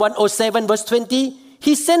 Psalm 107 verse 20,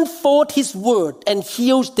 He sent forth His Word and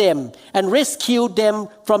healed them and rescued them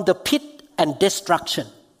from the pit and destruction.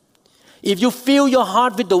 If you fill your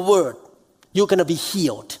heart with the Word, you're going to be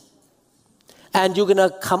healed. And you're going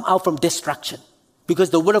to come out from destruction because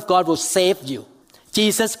the Word of God will save you.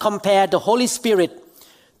 Jesus compared the Holy Spirit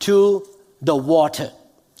to the water.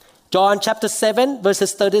 John chapter 7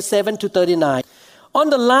 verses 37 to 39. On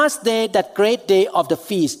the last day, that great day of the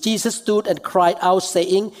feast, Jesus stood and cried out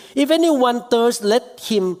saying, if anyone thirsts, let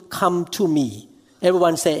him come to me.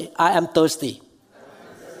 Everyone say, I am thirsty.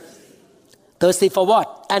 Thirsty for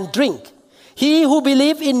what? And drink. He who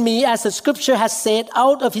believes in me, as the scripture has said,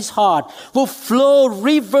 out of his heart will flow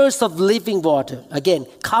rivers of living water. Again,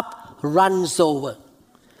 cup runs over.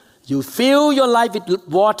 You fill your life with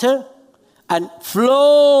water and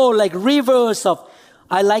flow like rivers of,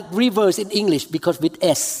 I like rivers in English because with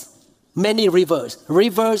S. Many rivers.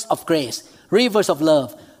 Rivers of grace, rivers of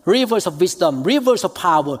love, rivers of wisdom, rivers of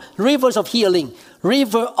power, rivers of healing,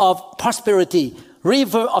 river of prosperity,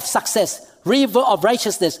 river of success, river of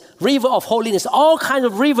righteousness, river of holiness. All kinds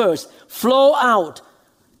of rivers flow out.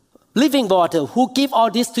 Living water. Who give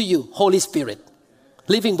all this to you? Holy Spirit.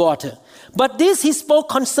 Living water. But this he spoke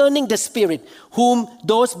concerning the Spirit, whom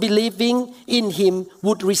those believing in him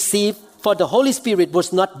would receive, for the Holy Spirit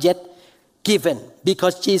was not yet given,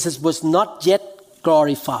 because Jesus was not yet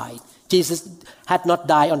glorified. Jesus had not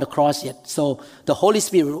died on the cross yet. So the Holy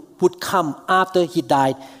Spirit would come after he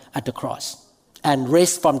died at the cross and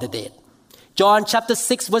raised from the dead. John chapter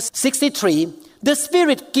 6 verse 63, the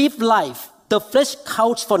Spirit gives life, the flesh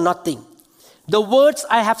counts for nothing. The words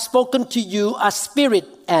I have spoken to you are spirit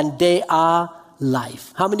and they are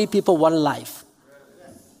life. How many people want life?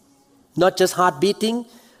 Not just heart beating,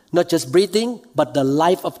 not just breathing, but the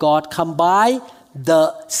life of God come by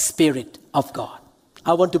the Spirit of God.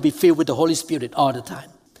 I want to be filled with the Holy Spirit all the time.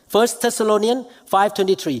 1 Thessalonians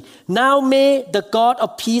 5:23. Now may the God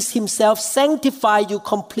of peace himself sanctify you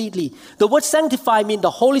completely. The word sanctify means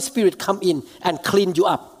the Holy Spirit come in and clean you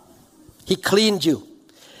up. He cleaned you.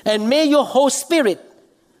 And may your whole spirit,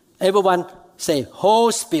 everyone say,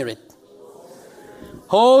 whole spirit,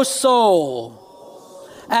 whole soul,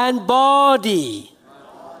 and body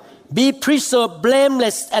be preserved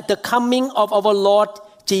blameless at the coming of our Lord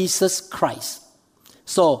Jesus Christ.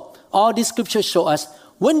 So, all these scriptures show us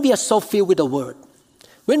when we are so filled with the Word,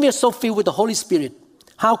 when we are so filled with the Holy Spirit,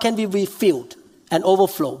 how can we be filled and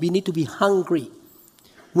overflow? We need to be hungry.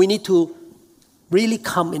 We need to really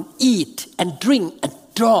come and eat and drink and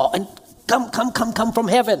draw and come from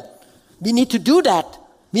heaven. We need to do that.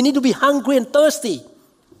 We need to be hungry and thirsty,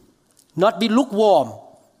 not be lukewarm.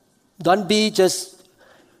 Don't be just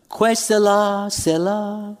Quesela,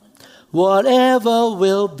 Sela, whatever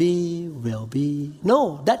will be, will be.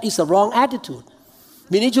 No, that is a wrong attitude.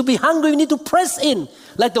 We need to be hungry. We need to press in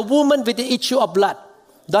like the woman with the issue of blood.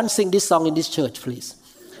 Don't sing this song in this church, please.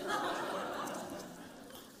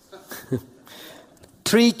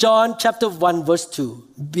 3 John chapter 1 verse 2.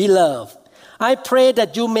 Beloved, I pray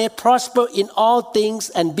that you may prosper in all things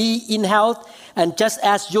and be in health, and just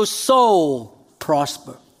as your soul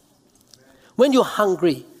prosper. When you're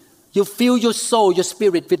hungry, you fill your soul, your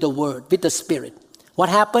spirit with the Word, with the Spirit. What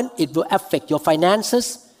happened? It will affect your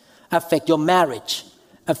finances, affect your marriage,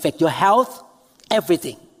 affect your health,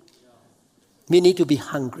 everything. We need to be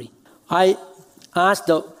hungry. I asked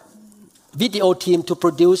the video team to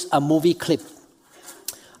produce a movie clip.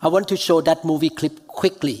 I want to show that movie clip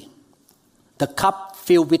quickly. The cup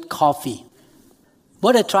filled with coffee.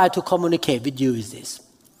 What I try to communicate with you is this.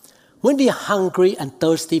 When we are hungry and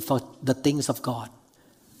thirsty for the things of God,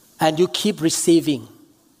 and you keep receiving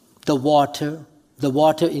the water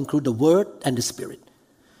includes the Word and the Spirit.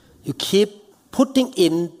 You keep putting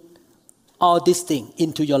in all these things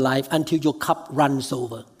into your life until your cup runs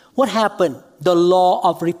over. What happened? The law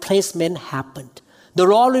of replacement happened. The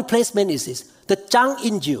law of replacement is this. The junk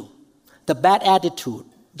in you, the bad attitude,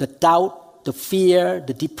 the doubt, the fear,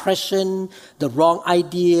 the depression, the wrong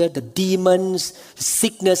idea, the demons,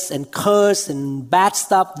 sickness and curse and bad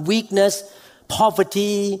stuff, weakness,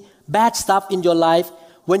 poverty, bad stuff in your life,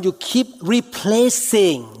 when you keep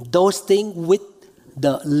replacing those things with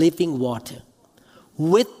the living water,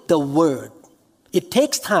 with the Word, it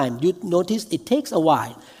takes time. You notice it takes a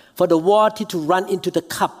while for the water to run into the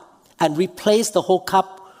cup and replace the whole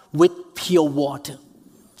cup with pure water.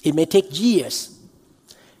 It may take years.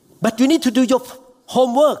 But you need to do your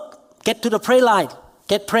homework. Get to the prayer line.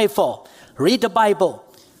 Get prayed for. Read the Bible.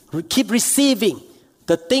 Keep receiving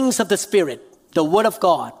the things of the Spirit, the Word of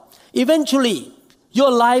God. Eventually,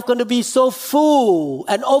 your life going to be so full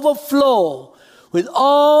and overflow with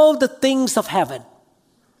all the things of heaven.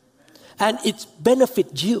 And it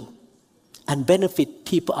benefits you and benefit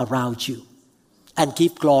people around you and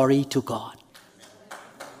give glory to God.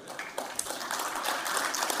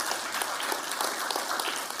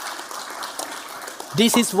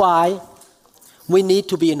 This is why we need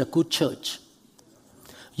to be in a good church.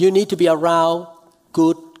 You need to be around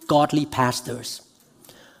good, godly pastors.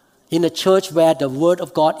 In a church where the Word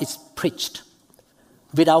of God is preached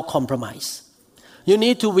without compromise. You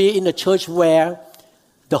need to be in a church where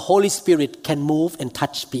the Holy Spirit can move and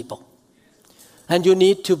touch people. And you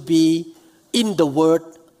need to be in the Word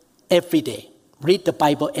every day. Read the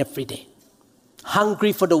Bible every day.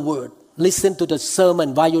 Hungry for the Word. Listen to the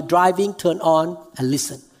sermon while you're driving, turn on and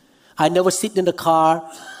listen. I never sit in the car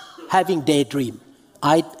having daydream.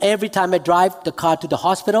 Every time I drive the car to the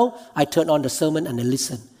hospital, I turn on the sermon and I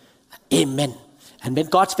listen. Amen. And when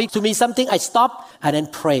God speaks to me something, I stop and then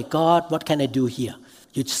pray. God, what can I do here?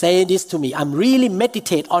 You say this to me. I'm really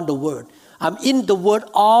meditate on the Word. I'm in the Word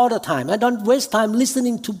all the time. I don't waste time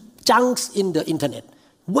listening to junks in the internet.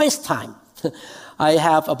 Waste time. I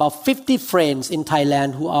have about 50 friends in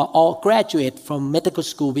Thailand who are all graduate from medical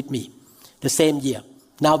school with me the same year.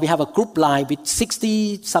 Now we have a group line with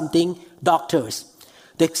 60-something doctors.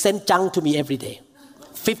 They send junk to me every day.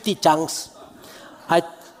 50 junks. I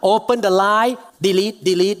open the line, delete.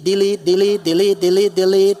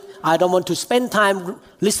 I don't want to spend time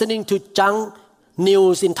listening to junk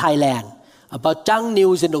news in Thailand, about junk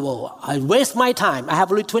news in the world. I waste my time. I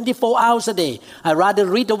have only 24 hours a day. I rather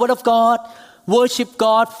read the Word of God, worship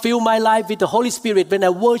God, fill my life with the Holy Spirit. When I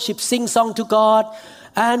worship, sing song to God,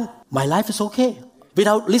 and my life is okay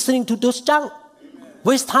without listening to those junk.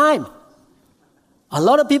 Waste time. A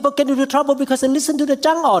lot of people get into trouble because they listen to the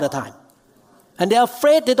junk all the time. And they're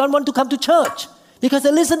afraid they don't want to come to church because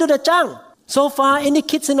they listen to the junk. So far, any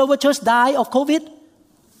kids in our church die of COVID?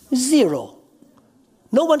 Zero.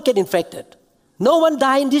 No one get infected. No one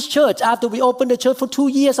died in this church after we opened the church for 2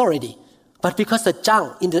 years already. But because the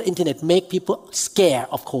junk in the internet make people scared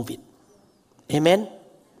of COVID. Amen?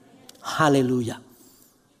 Hallelujah.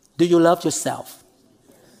 Do you love yourself?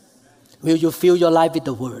 Will you fill your life with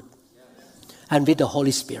the Word and with the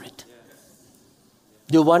Holy Spirit?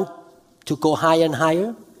 Do you want to go higher and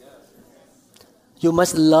higher? You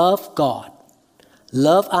must love God,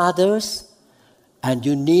 love others, and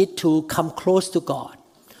you need to come close to God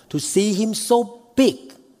to see Him so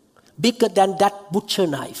big, bigger than that butcher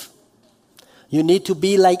knife. You need to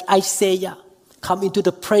be like Isaiah, come into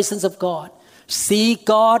the presence of God, see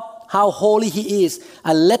God, how holy He is,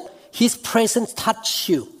 and let His presence touch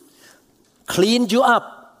you, clean you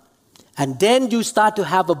up, and then you start to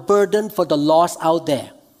have a burden for the lost out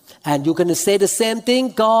there. And you're going to say the same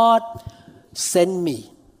thing, God, send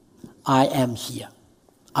me. I am here.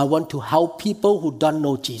 I want to help people who don't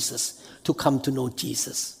know Jesus to come to know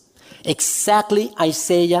Jesus. Exactly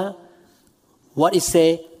Isaiah, what it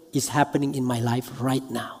says is happening in my life right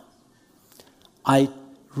now. I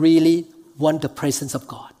really want the presence of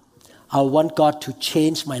God. I want God to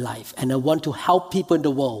change my life, and I want to help people in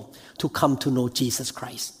the world to come to know Jesus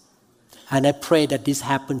Christ. And I pray that this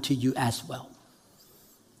happen to you as well.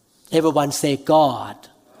 Everyone say, God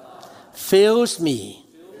fills me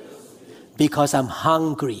because I'm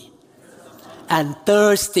hungry and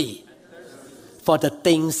thirsty for the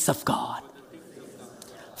things of God.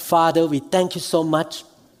 Father, we thank you so much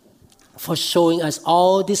for showing us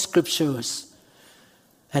all these scriptures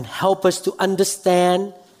and help us to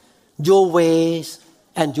understand your ways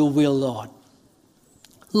and your will, Lord.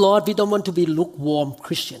 Lord, we don't want to be lukewarm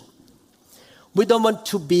Christian. We don't want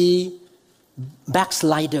to be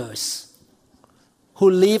backsliders who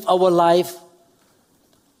live our life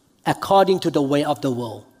according to the way of the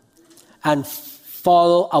world and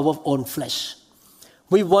follow our own flesh.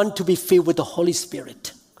 We want to be filled with the Holy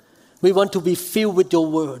Spirit. We want to be filled with your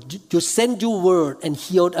word. You send your word and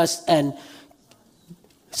healed us and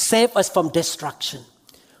save us from destruction.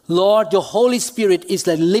 Lord, your Holy Spirit is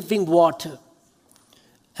like living water.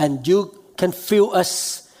 And you can fill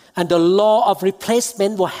us. And the law of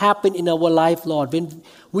replacement will happen in our life, Lord. When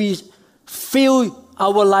we fill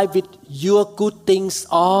our life with your good things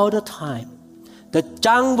all the time, the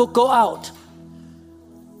junk will go out.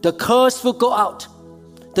 The curse will go out.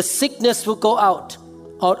 The sickness will go out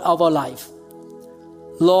of our life.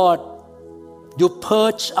 Lord, you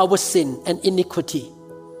purge our sin and iniquity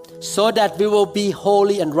so that we will be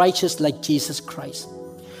holy and righteous like Jesus Christ.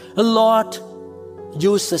 And Lord,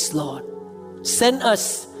 use us, Lord. Send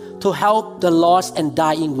us to help the lost and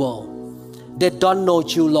dying world. They don't know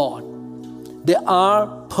you, Lord. They are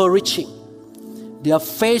perishing. They are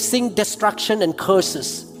facing destruction and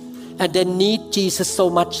curses. And they need Jesus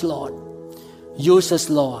so much, Lord. Use us,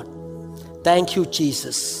 Lord. Thank you,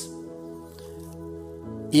 Jesus.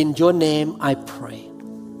 In your name I pray.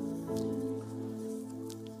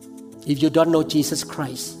 If you don't know Jesus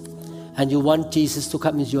Christ and you want Jesus to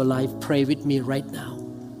come into your life, pray with me right now.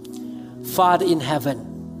 Father in heaven,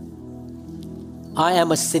 I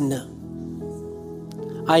am a sinner.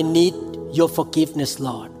 I need your forgiveness,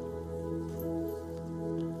 Lord.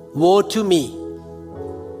 Woe to me,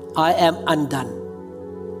 I am undone.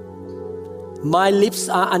 My lips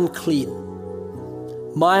are unclean.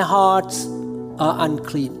 My hearts are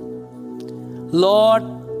unclean. Lord,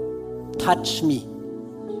 touch me.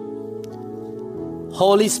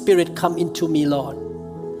 Holy Spirit, come into me, Lord.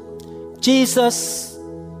 Jesus,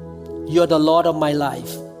 you're the Lord of my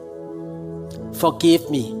life. Forgive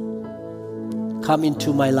me. Come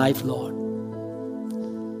into my life, Lord.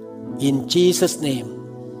 In Jesus' name,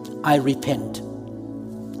 I repent.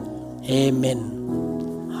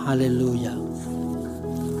 Amen. Hallelujah.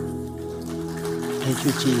 Thank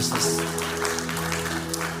you, Jesus.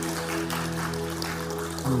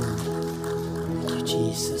 Thank you,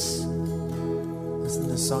 Jesus. Listen to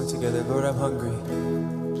this song together. Lord, I'm hungry.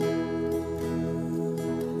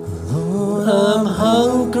 Lord, I'm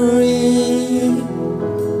hungry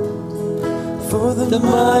for the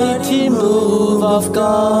mighty move of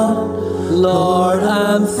God. Lord,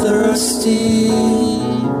 I'm thirsty.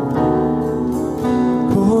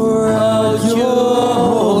 Pour out Your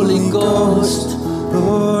Holy Ghost.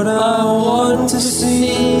 Lord, I want to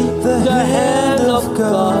see the hand of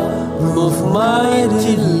God move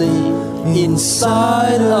mightily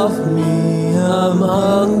inside of me. I'm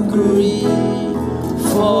hungry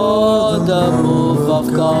for the move of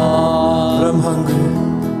Lord, God. I'm hungry.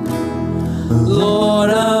 Lord,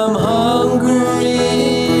 I'm hungry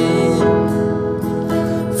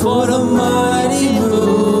for the mighty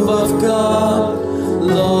move of God.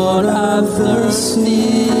 Lord, I'm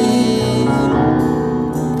thirsty.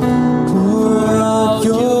 Pour out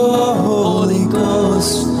your Holy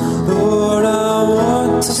Ghost. Lord, I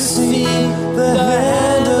want to see the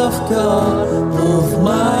hand of God move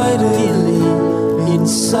mightily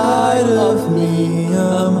inside of me.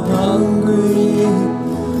 I'm hungry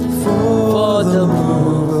for the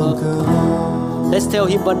move of God. Let's tell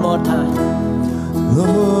him one more time.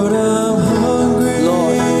 Lord, I'm hungry.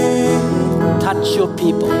 Lord, touch your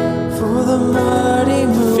people. For the mighty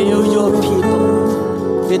move. Fill your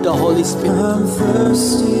people with the Holy Spirit. I'm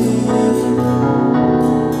thirsty.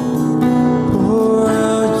 Pour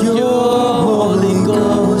out your Holy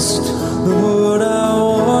Ghost. Lord, I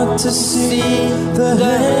want to see the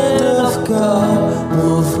hand of God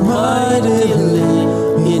move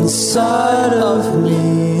mightily inside of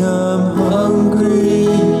me. I'm hungry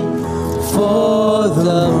for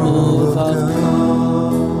the move of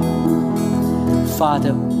God.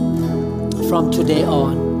 Father, from today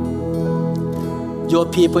on, your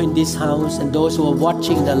people in this house and those who are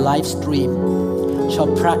watching the live stream shall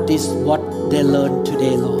practice what they learned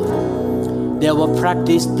today, Lord. They will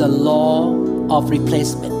practice the law of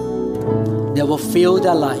replacement. They will fill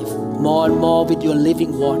their life more and more with your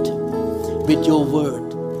living water, with your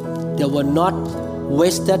word. They will not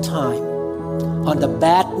waste their time on the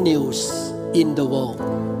bad news in the world.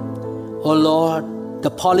 Oh Lord,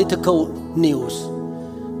 the political news,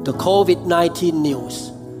 the COVID-19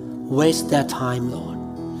 news, waste their time, Lord.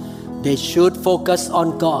 They should focus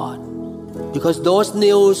on God, because those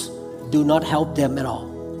news do not help them at all.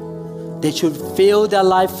 They should fill their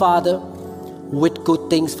life, Father, with good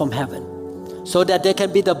things from heaven, so that they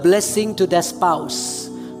can be the blessing to their spouse,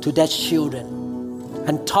 to their children,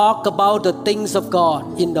 and talk about the things of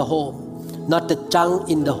God in the home, not the junk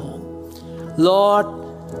in the home. Lord,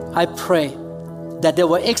 I pray that they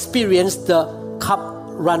will experience the cup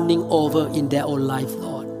running over in their own life,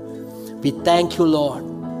 Lord. We thank you, Lord.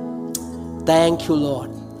 Thank you,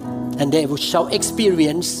 Lord. And they shall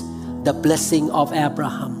experience the blessing of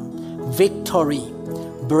Abraham, victory,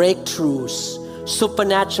 breakthroughs,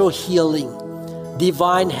 supernatural healing,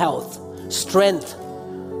 divine health, strength,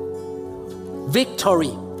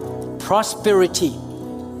 victory, prosperity,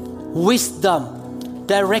 wisdom,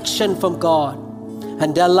 direction from God.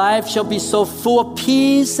 And their life shall be so full of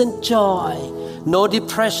peace and joy, no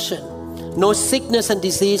depression, no sickness and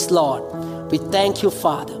disease, Lord. We thank you,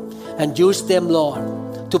 Father, and use them,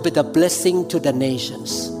 Lord, to be the blessing to the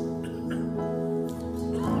nations.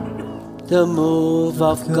 The move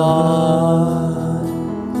of God.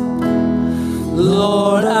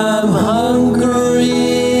 Lord, I'm hungry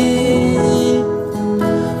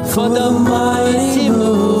for the mighty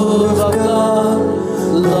move of God.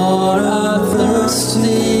 Lord, I'm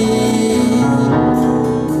thirsty.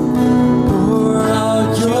 Pour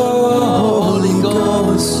out your Holy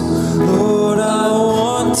Ghost. Lord, I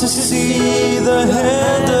want to see the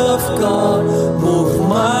hand of God move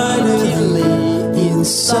mightily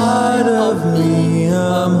inside of me.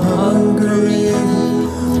 I'm hungry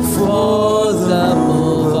for the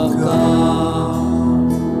move of God.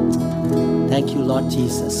 Thank you, Lord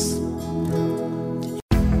Jesus.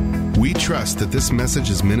 We trust that this message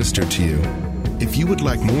is ministered to you. If you would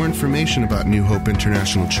like more information about New Hope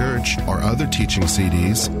International Church or other teaching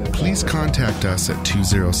CDs, please contact us at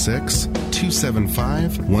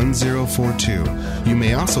 206-275-1042. You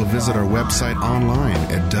may also visit our website online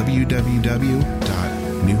at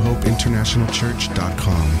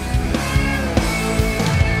www.newhopeinternationalchurch.com.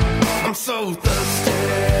 I'm so thirsty.